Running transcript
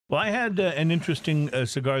Well, I had an interesting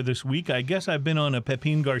cigar this week. I guess I've been on a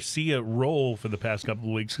Pepin Garcia roll for the past couple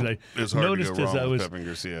of weeks because It's hard to go wrong with Pepin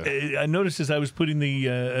Garcia. I noticed as I was putting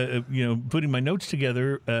the putting my notes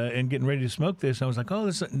together and getting ready to smoke this, I was like, oh,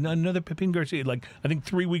 this is another Pepin Garcia. Like I think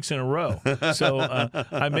 3 weeks in a row. So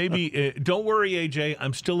I may be. Don't worry, AJ.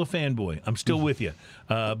 I'm still a fanboy. I'm still with you,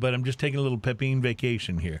 but I'm just taking a little Pepin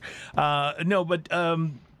vacation here.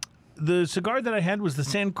 The cigar that I had was the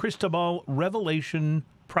San Cristobal Revelation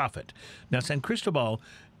Prophet. Now, San Cristobal,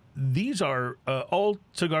 these are all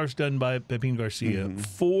cigars done by Pepin Garcia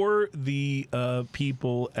for the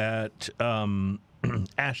people at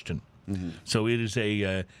Ashton. So it is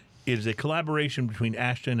a collaboration between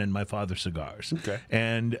Ashton and My Father Cigars. Okay.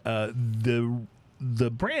 And the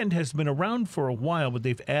brand has been around for a while, but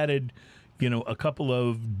they've added, a couple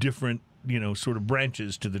of different sort of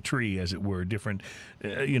branches to the tree, as it were, different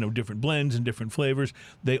blends and different flavors.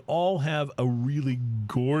 They all have a really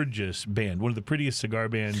gorgeous band, one of the prettiest cigar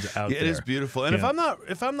bands out there. It is beautiful. And if I'm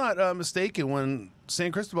not mistaken, when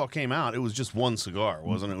San Cristobal came out, it was just one cigar,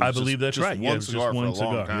 wasn't it? I believe that's right. One cigar for a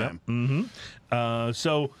long time. Yep.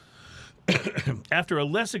 So after a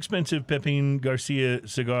less expensive Pepin Garcia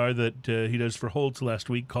cigar that he does for Holtz last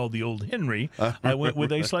week called the Old Henry, I went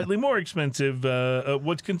with a slightly more expensive,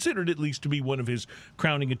 what's considered at least to be one of his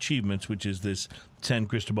crowning achievements, which is this San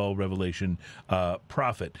Cristobal Revelation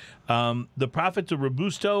Prophet. The Prophet's a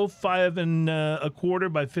Robusto, 5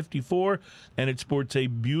 1/4 by 54, and it sports a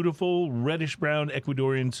beautiful reddish-brown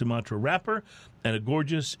Ecuadorian Sumatra wrapper and a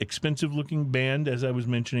gorgeous, expensive-looking band, as I was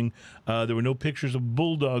mentioning. There were no pictures of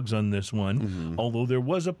bulldogs on this one, although there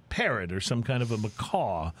was a parrot or some kind of a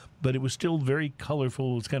macaw, but it was still very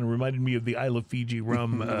colorful. It kind of reminded me of the Isle of Fiji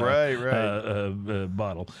rum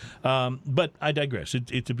bottle. But I digress.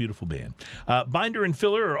 It's a beautiful band. Binder and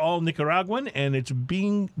filler are all Nicaraguan, and it's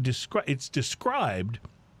described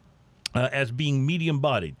as being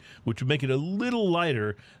medium-bodied, which would make it a little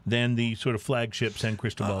lighter than the sort of flagship San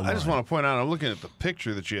Cristobal line. I just want to point out, I'm looking at the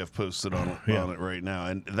picture that you have posted on it right now,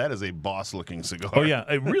 and that is a boss-looking cigar. Oh,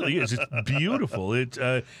 yeah, it really is. It's beautiful.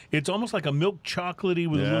 It's almost like a milk chocolatey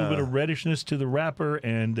with a little bit of reddishness to the wrapper,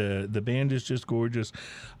 and the band is just gorgeous.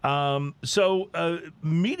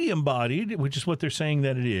 Medium-bodied, which is what they're saying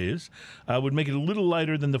that it is, would make it a little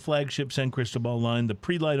lighter than the flagship San Cristobal line. The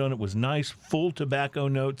pre-light on it was nice, full tobacco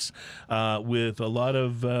notes, with a lot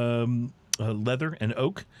of leather and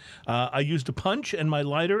oak. I used a punch and my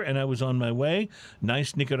lighter, and I was on my way.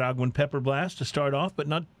 Nice Nicaraguan pepper blast to start off, but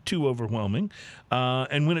not too overwhelming.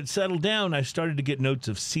 And when it settled down, I started to get notes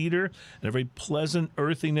of cedar and a very pleasant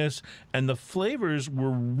earthiness, and the flavors were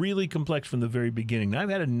really complex from the very beginning. Now, I've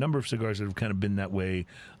had a number of cigars that have kind of been that way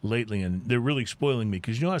lately, and they're really spoiling me,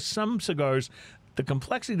 because you know how some cigars, the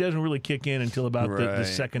complexity doesn't really kick in until about the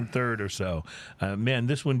second, third or so. Man,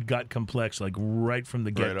 this one got complex like right from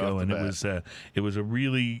the get-go, and it was a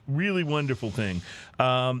really, really wonderful thing.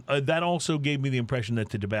 That also gave me the impression that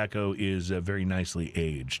the tobacco is very nicely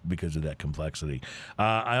aged because of that complexity.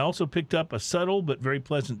 I also picked up a subtle but very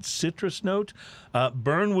pleasant citrus note.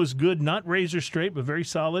 Burn was good, not razor straight, but very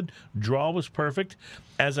solid. Draw was perfect.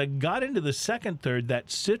 As I got into the second, third,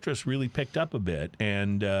 that citrus really picked up a bit,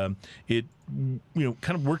 and it kind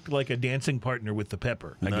of worked like a dancing partner with the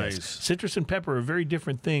pepper, I guess. Citrus and pepper are very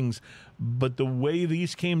different things, but the way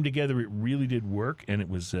these came together, it really did work, and it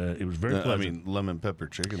was very pleasant. I mean, lemon pepper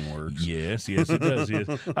chicken works. Yes, it does.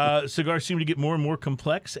 Yes. Cigars seemed to get more and more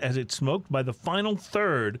complex as it smoked. By the final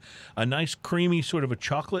third, a nice creamy sort of a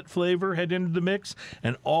chocolate flavor had entered the mix,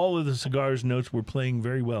 and all of the cigar's notes were playing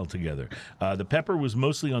very well together. The pepper was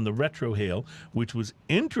mostly on the retrohale, which was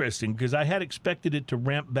interesting because I had expected it to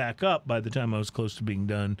ramp back up by the time I was close to being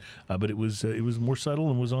done, but it was more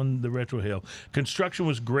subtle and was on the retrohale. Construction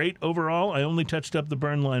was great overall. I only touched up the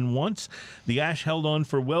burn line once. The ash held on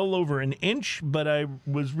for well over an inch, but I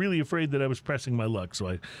was really afraid that I was pressing my luck,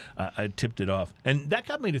 so I tipped it off. And that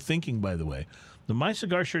got me to thinking, by the way, the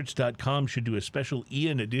MyCigarShirts.com should do a special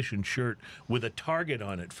Ian edition shirt with a target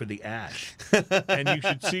on it for the ash. And you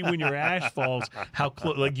should see when your ash falls, how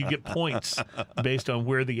close, like you get points based on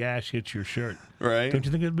where the ash hits your shirt. Right. Don't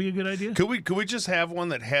you think that'd be a good idea? Could we just have one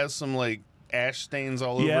that has some like ash stains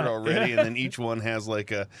all over it already, and then each one has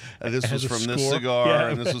like this was from this cigar,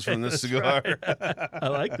 and this was from this cigar. Right. I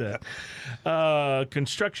like that.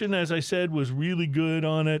 Construction, as I said, was really good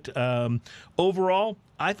on it. Overall,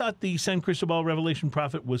 I thought the San Cristobal Revelation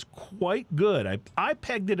Prophet was quite good. I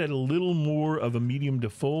pegged it at a little more of a medium to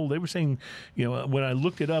full. They were saying, when I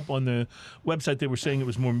looked it up on the website, they were saying it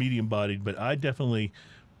was more medium-bodied, but I definitely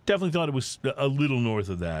Definitely thought it was a little north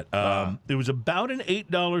of that. It was about an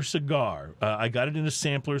 $8 cigar. I got it in a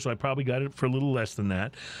sampler, so I probably got it for a little less than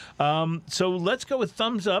that. So let's go with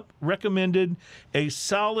thumbs up. Recommended a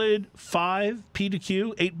solid 5 P to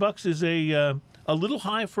Q. $8 is a little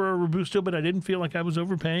high for a Robusto, but I didn't feel like I was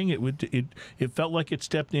overpaying. It felt like it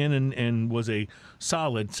stepped in and was a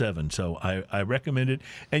solid 7. So I recommend it.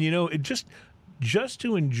 And it just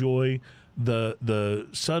to enjoy the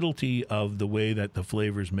subtlety of the way that the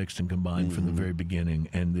flavors mixed and combined from the very beginning,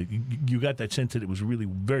 and you got that sense that it was really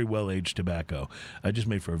very well aged tobacco. I just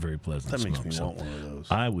made for a very pleasant smoke. That makes me want one of those.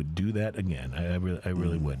 I would do that again. I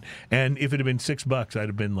really would. And if it had been $6, I'd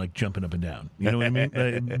have been like jumping up and down. You know what I mean?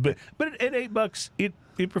 But at $8,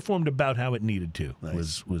 it performed about how it needed to.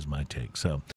 Nice. Was my take. So